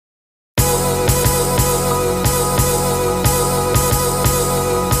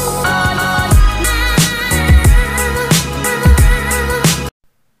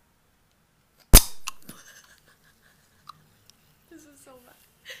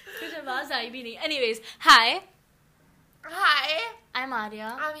आवाज आई भी नहीं. Anyways, hi. Hi, I'm Arya.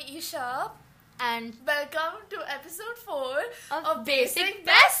 I'm Isha, And welcome to episode 4 Of Basic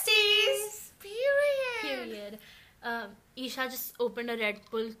Besties. Period. Isha just opened a Red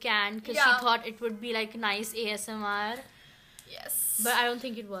Bull can because Yeah. she thought it would be like nice ASMR, Yes. but I don't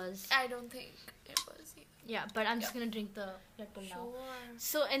think it was. I don't think it was either. Yeah, but I'm just gonna drink the Red Bull now. Sure.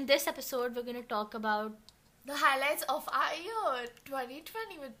 So in this episode, we're gonna talk about The highlights of our year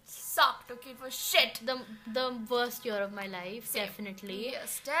 2020, which sucked. Okay, it was shit. the worst year of my life, Same. definitely.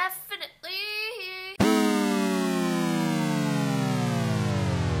 Yes, definitely.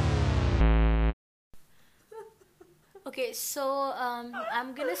 Okay, so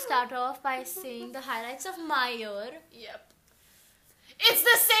I'm gonna start off by saying the highlights of my year. Yep. It's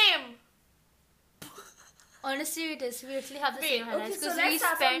the same. Honestly, it is. We actually have the same Okay, highlights so because let's we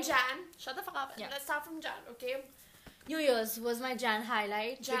start from spent Jan. Shut the fuck up. Yeah. Let's start from Jan, okay? New Year's was my Jan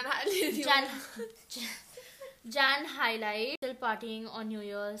highlight. Jan highlight. Still partying on New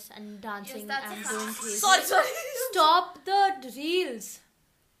Year's and dancing that's and a going crazy. Sorry. Stop the reels.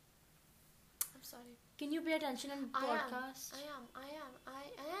 I'm sorry. Can you pay attention in podcast? I am.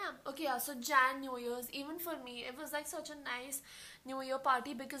 Okay, yeah, so Jan New Year's, even for me, it was like such a nice New Year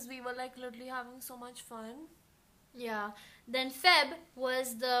party because we were like literally having so much fun. Yeah. Then Feb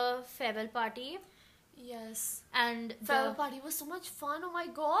was the farewell party. Yes. And Farewell party was so much fun. Oh my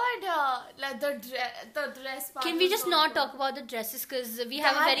god. Like the dress party. can we was just so not good. talk about the dresses because we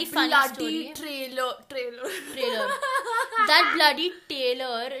have a That very funny bloody story. trailer. That bloody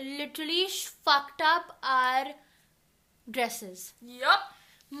tailor literally fucked up our dresses. Yup.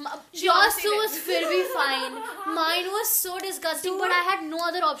 Your honestly suit did. was very fine. Mine was so disgusting, but Dude, I had no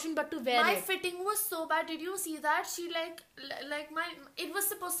other option but to wear My it. fitting was so bad. Did you see that? She like my it was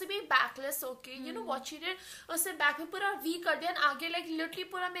supposed to be backless, okay? You know what she did? उससे back में पूरा V कर दिया and आगे like literally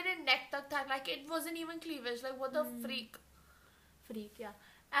पूरा मेरे neck तक था. Like it wasn't even cleavage. Like what the freak? Freak, yeah.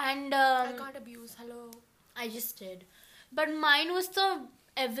 And I can't abuse. Hello. I just did. But mine was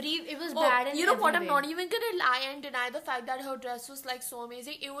it was Oh, bad in you know what? every I'm way. not even gonna lie and deny the fact that her dress was like so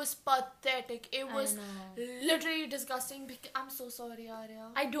amazing. It was pathetic. It was know. literally disgusting. I'm so sorry, Arya.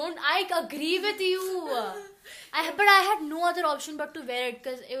 I agree with you. But I had no other option but to wear it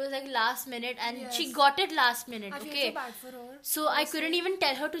because it was like last minute and she Yes. got it last minute. I feel Okay. so bad for her. So I couldn't even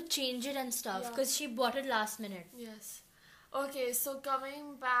tell her to change it and stuff Yeah. because she bought it last minute. Yes. Okay, so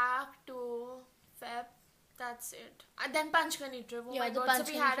coming back to Feb, that's it. And then Panchgani trip. Oh Yeah, my the god. So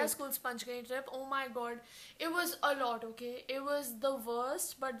we Panchgani had a trip. school's Panchgani trip. Oh my god. It was a lot, okay? It was the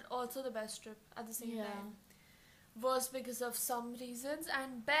worst but also the best trip at the same Yeah. time. Worst because of some reasons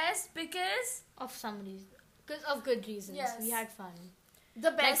and best because Of some reason. Because of good reasons. Yes. We had fun.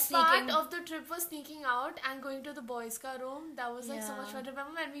 the best part sneaking- of the trip was sneaking out and going to the boys' car room. That was like so much Yeah. fun.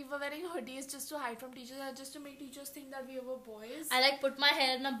 Remember when we were wearing hoodies just to hide from teachers and just to make teachers think that we were boys? I like put my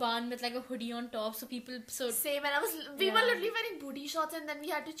hair in a bun with like a hoodie on top so people Same, and we Yeah. were literally wearing booty shorts and then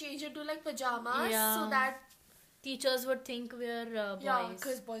we had to change it to like pajamas Yeah. so that teachers would think we're boys. yeah,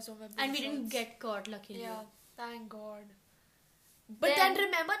 because boys don't wear booty And we didn't shorts. get caught luckily. Yeah, thank God. But then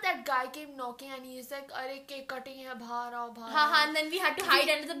remember that guy came knocking and he's like, "Arey, cake cutting hai, bahar aao, bahar Haha, aao." and then we had to hide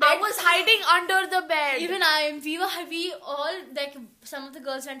under the bed. I was hiding under the bed. Even we all like some of the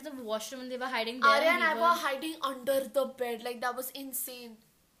girls went to the washroom and they were hiding there. Arya and I we were hiding under the bed. Like that was insane.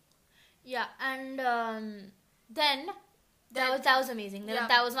 Yeah, and then that was amazing. Yeah.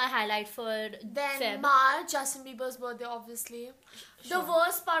 That was my highlight for Then Feb. March, Justin Bieber's birthday, obviously. Sure. The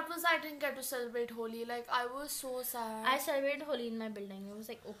worst part was I didn't get to celebrate Holi. Like I was so sad. I celebrated Holi in my building. It was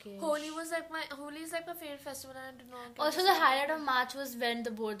like okay. Holi is like my favorite festival, and I did not. get Also, to the celebrate highlight it. of March was when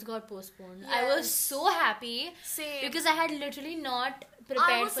the boards got postponed. I was Yes. so happy Same. because I had literally not I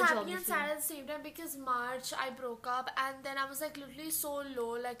prepared was for happy geography. and sad at the same time because March I broke up and then I was like literally so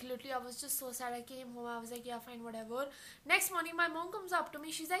low, like literally I was just so sad. I came home, I was like, yeah, fine, whatever. Next morning my mom comes up to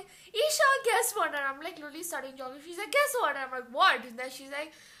me, she's like, Isha, guess what? And I'm like literally studying geography. She's like, guess what? And I'm like, what? And then she's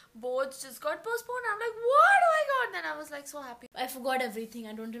like, boards just got postponed. I'm like, what? Oh my god. Then I was like so happy. I forgot everything.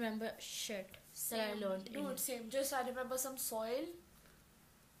 I don't remember shit that I learned. in Dude, same. Just I remember some soil.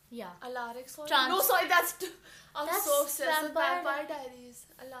 Yeah. Alaric soil. Trans- No, sorry, I'm That's so obsessed with Vampire Vampire Diaries.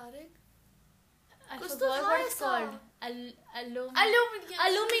 Alaric. I Kuch to forgot tha what it's aisa. called. Aluminium.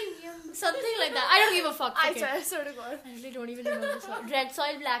 Aluminium. Something like that. I don't give a fuck. I Okay. swear to God. I really don't even remember the soil. Red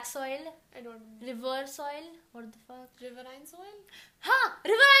soil, black soil, I don't know. river soil. What the fuck? Riverine soil? Huh!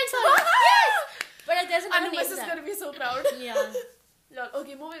 Riverine soil! Yes! But there's another name Anubis for is that. gonna be so proud. Yeah. Lol.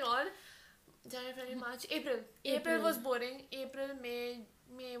 Okay, moving on. January, February, March, April. April was boring. April,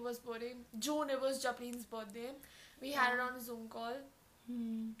 May was boring. June, it was Japline's birthday. We had it on a Zoom call.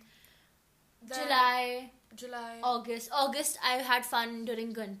 July. August, I had fun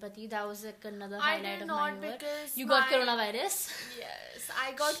during Ganpati. That was like another I highlight did of not my year. because You got my- coronavirus. Yes,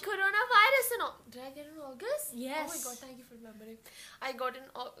 I got coronavirus in Did I get it in August? Yes. Oh my god, thank you for remembering. I got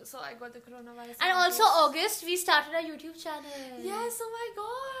the coronavirus. And in also August. August, we started a YouTube channel. Yes, oh my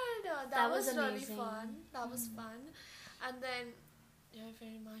god. That was really amazing. fun. That was fun. And then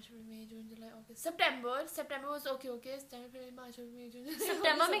January, March, May, June, July, August. September was okay. January, March, May, June, July.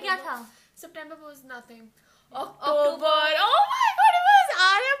 September में क्या था? September was nothing. October. Oh my god, it was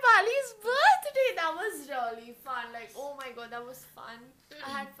Arya Bali's birthday. That was really fun. Like, oh my god, that was fun. I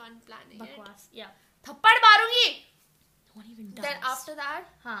had fun planning it. Bakwas. Yeah. Thappad marungi. What even does? Then after that,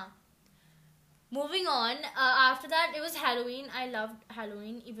 moving on. After that, it was Halloween. I loved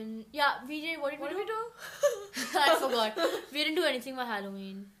Halloween. What did we do? I forgot. We didn't do anything for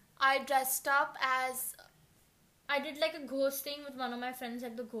Halloween. I dressed up as. I did like a ghost thing with one of my friends,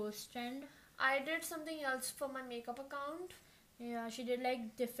 like the ghost trend. I did something else for my makeup account. Yeah, she did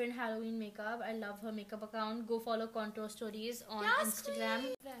like different Halloween makeup. I love her makeup account. Go follow Contour Stories on Instagram.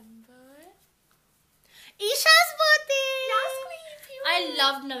 November. Isha's birthday! Yes, queen. I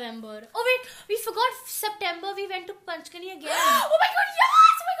loved November. Oh wait, we forgot September. We went to Panchgani again. Oh my god,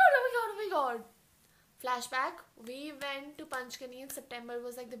 yes! Oh my god. Flashback. We went to Panchgani in September. It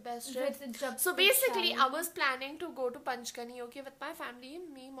was like the best trip. So basically, I was planning to go to Panchgani, okay, with my family,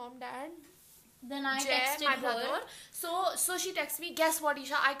 me, mom, dad. Then I Jay, texted my her. brother. So she texted me, guess what,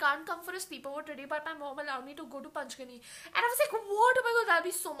 Isha? I can't come for a sleepover today, but my mom allowed me to go to Panchgani. And I was like, what? Oh my god, that'll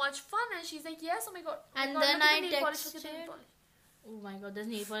be so much fun. And she's like, yes, oh my god. And look then at I the nail polish, look at the texted. nail polish. Oh my god, there's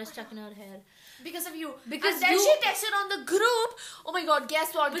nail polish stuck in her hair. Because of you. Because and then you- she texted on the group. Oh my god,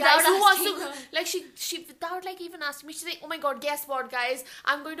 guess what, Without guys? Who wants asking to her. like she without like even asking me, she's like, oh my god, guess what, guys?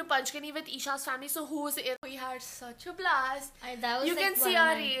 I'm going to Panchgani with Isha's family. So who's in? We had such a blast. That was You like can see one of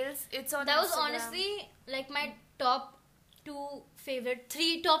our my- reels. It's on. That was Instagram. honestly like my top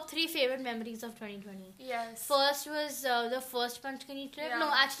three favorite memories of 2020. Yes. First was the first Panchgani trip. Yeah.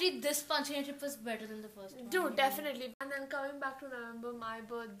 No, actually, this Panchgani trip was better than the first one. Dude, definitely. And then coming back to November, my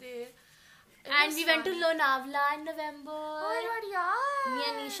birthday. And we went to Lonavala in November. Oh my god, yeah. Me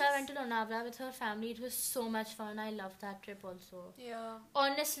and Nisha went to Lonavala with her family. It was so much fun. I loved that trip also. Yeah.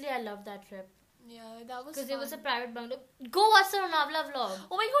 Honestly, I loved that trip. Yeah, that was Because fun. it was a private bungalow. Go watch the Lonavala vlog.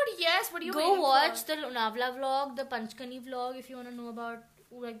 Oh my god, yes. What are you Go waiting watch for? the Lonavala vlog, the Panchgani vlog if you want to know about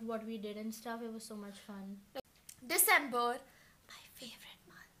like what we did and stuff. It was so much fun. December, my favorite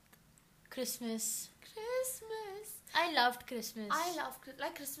month. Christmas. Christmas. I loved Christmas. I love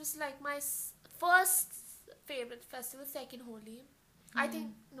Christmas. Like my first favorite festival, second Holi. I think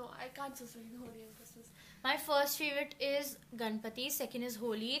no, I can't say second Holi and Christmas. My first favorite is Ganpati, second is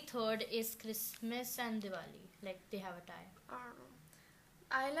Holi, third is Christmas and Diwali. Like they have a tie. I don't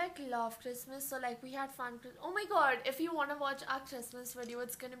know. I love Christmas, so like we had fun. Oh my god! If you wanna watch our Christmas video,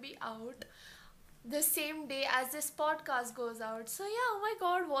 it's gonna be out the same day as this podcast goes out. So yeah, oh my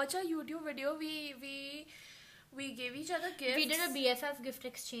god, watch our YouTube video. We gave each other gifts. We did a BFF gift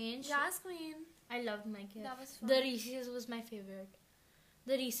exchange. Yes, queen. I loved my gift. That was fun. The Reese's was my favorite.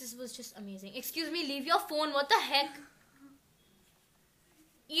 The Reese's was just amazing. Excuse me, leave your phone. What the heck?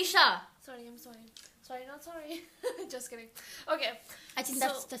 Isha. Sorry, I'm sorry. Sorry, not sorry. Just kidding. Okay. I think So,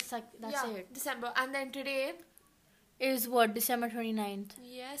 that's yeah, it. December. And then today. It was what, December 29th.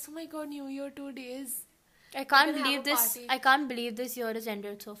 Yes, oh my god, New Year 2 days. I can't can have believe a this. party. I can't believe this year has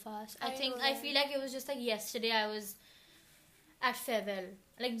ended so fast. I I think know, I right? feel like it was just like yesterday I was at farewell.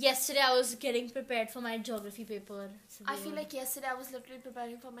 Like yesterday I was getting prepared for my geography paper. I feel like yesterday I was literally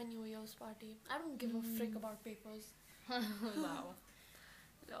preparing for my New Year's party. I don't give a frick about papers. Wow.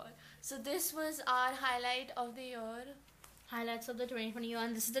 Lol. So this was our highlight of the year. Highlights of the 2020 year,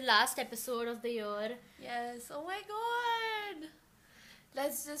 and this is the last episode of the year. Yes. Oh my god.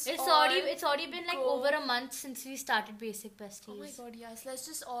 Let's just. It's all already been like go- over a month since we started Basic Besties. Oh my god, yes. Let's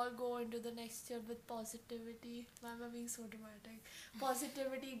just all go into the next year with positivity. Why am I being so dramatic?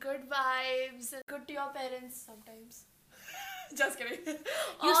 Positivity, good vibes, good to your parents sometimes. Just kidding. You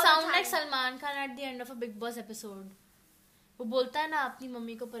All the sound like time. Salman Khan at the end of a Big Boss episode. वो बोलता है ना अपनी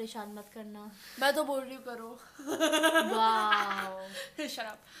mummy को परेशान मत करना. मैं तो बोल रही हूँ करो. Wow. Shut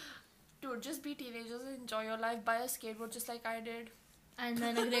up. Dude, just be teenagers and enjoy your life. Buy a skateboard just like I did. And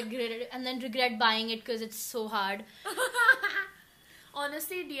then regret buying it because it's so hard.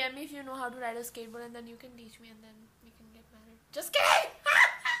 Honestly, DM me if you know how to ride a skateboard and then you can teach me and then we can get married. Just kidding!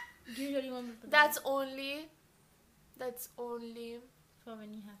 Do you really want me to? That's only for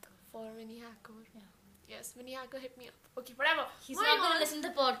Winnie Hacker. for Winnie Hacker. Yeah. Yes, Winnie Hacker hit me up. Okay, whatever. He's Moving not gonna on. listen to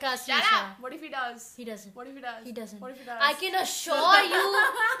the podcast, Shut Isha. up. What if he does? He doesn't. What if he does? He doesn't. What if he does? I can assure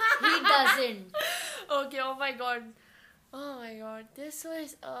you, He doesn't. Okay, oh my god. Oh my god. This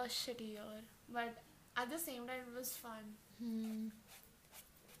was a shitty year. But at the same time, it was fun.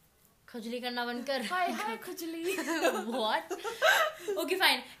 खुजली करना बंद कर. Hi, Khujli. What? Okay,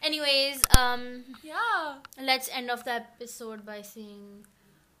 fine. Anyways, Yeah. let's end off the episode by saying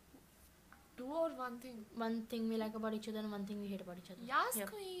Two or one thing. one thing we like about each other and one thing we hate about each other. Yes, Yep.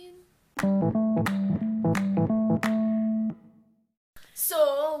 queen.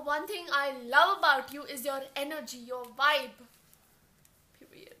 So, one thing I love about you is your energy, your vibe.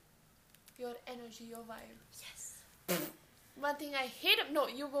 Period. Your energy, your vibe. Yes. One thing I hate. No,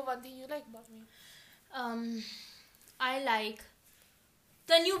 you go. One thing you like about me. I like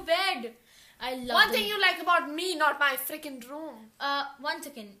the new bed. I love One thing you like about me, not my freaking room. 1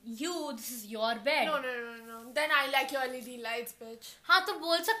 second. This is your bed. No. Then I like your LED lights, bitch. हाँ तो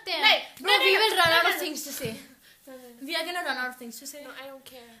बोल सकते हैं. नहीं, Bro, we will run out no, of things to say. No. We are gonna run out of things to say. No, I don't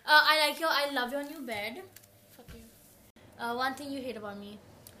care. I love your new bed. Fuck you. One thing you hate about me.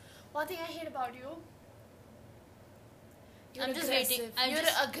 One thing I hate about you. You're I'm just aggressive. waiting.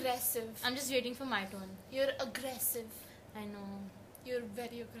 You're aggressive. I'm just waiting for my turn. You're aggressive. I know. You're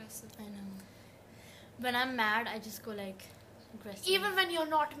very aggressive. I know. When I'm mad, I just go like aggressive. Even when you're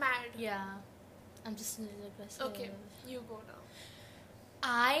not mad. Yeah. I'm just a little aggressive. Okay, you go now.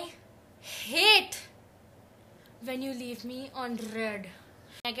 I hate when you leave me on red.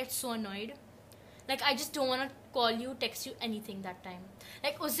 I get so annoyed. Like I just don't want to call you, text you, anything that time.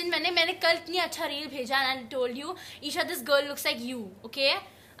 Like उस दिन मैंने कल इतनी अच्छा reel भेजा and I told you, Isha, this girl looks like you. Okay?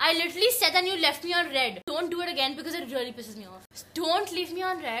 I literally said and you left me on red. Don't do it again because it really pisses me off. Don't leave me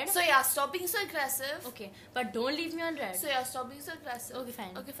on red. So yeah, stop being so aggressive. Okay, but don't leave me on red. So yeah, stop being so aggressive. Okay,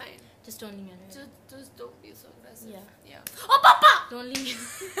 fine. Okay, fine. Just don't leave me on red. Just don't be so aggressive. Yeah. Oh, Papa! Don't leave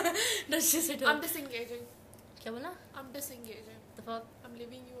me. That's just it. I'm disengaging. क्या बोला? I'm disengaging. The fuck? I'm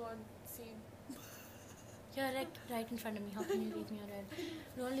leaving you on scene. You're like right in front of me. How can you leave me on red?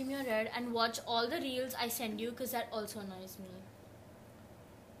 Don't leave me on red and watch all the reels I send you because that also annoys me.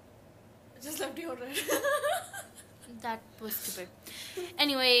 I just left you on red. That was stupid.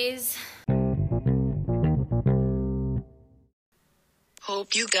 Anyways.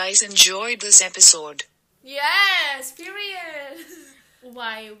 Hope you guys enjoyed this episode. Yes, period.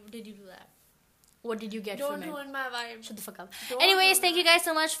 Why did you do that? What did you get Don't from it? ruin my vibe. Shut the fuck up. Don't Anyways, ruin thank you guys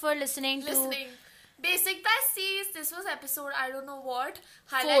so much for listening. Basic Besties. This was episode I don't know what.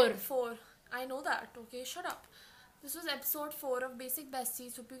 4. I know that. Okay, shut up. This was episode 4 of Basic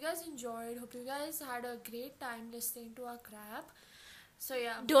Besties. Hope you guys enjoyed. Hope you guys had a great time listening to our crap. So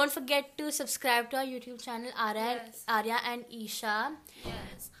yeah. Don't forget to subscribe to our YouTube channel, Yes. Arya and Isha.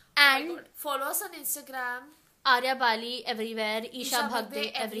 Yes. And oh my God. Follow us on Instagram. Arya Bali everywhere, Isha Isha Bhagde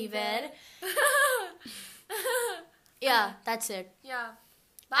Bhagde everywhere. Yeah, that's it. Yeah.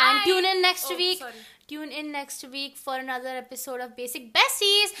 And Bye. tune in next Oh, week. sorry. Tune in next week for another episode of Basic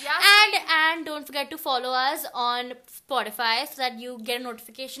Besties. Yes. And don't forget to follow us on Spotify so that you get a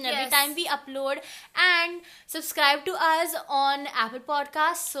notification every Yes. time we upload. And subscribe to us on Apple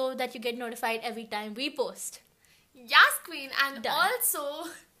Podcasts so that you get notified every time we post. Yes, queen. And Done. also...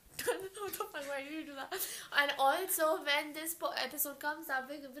 What the fuck, why did you do that? And also, when this episode comes up,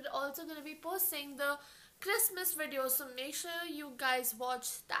 we're also going to be posting the Christmas video. So make sure you guys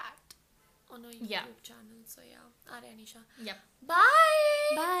watch that on our YouTube channel. So yeah, Arya and Isha. Yep.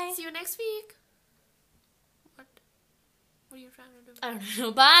 Bye. Bye. See you next week. What are you trying to do? I don't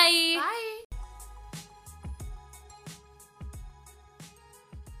know. Bye. Bye.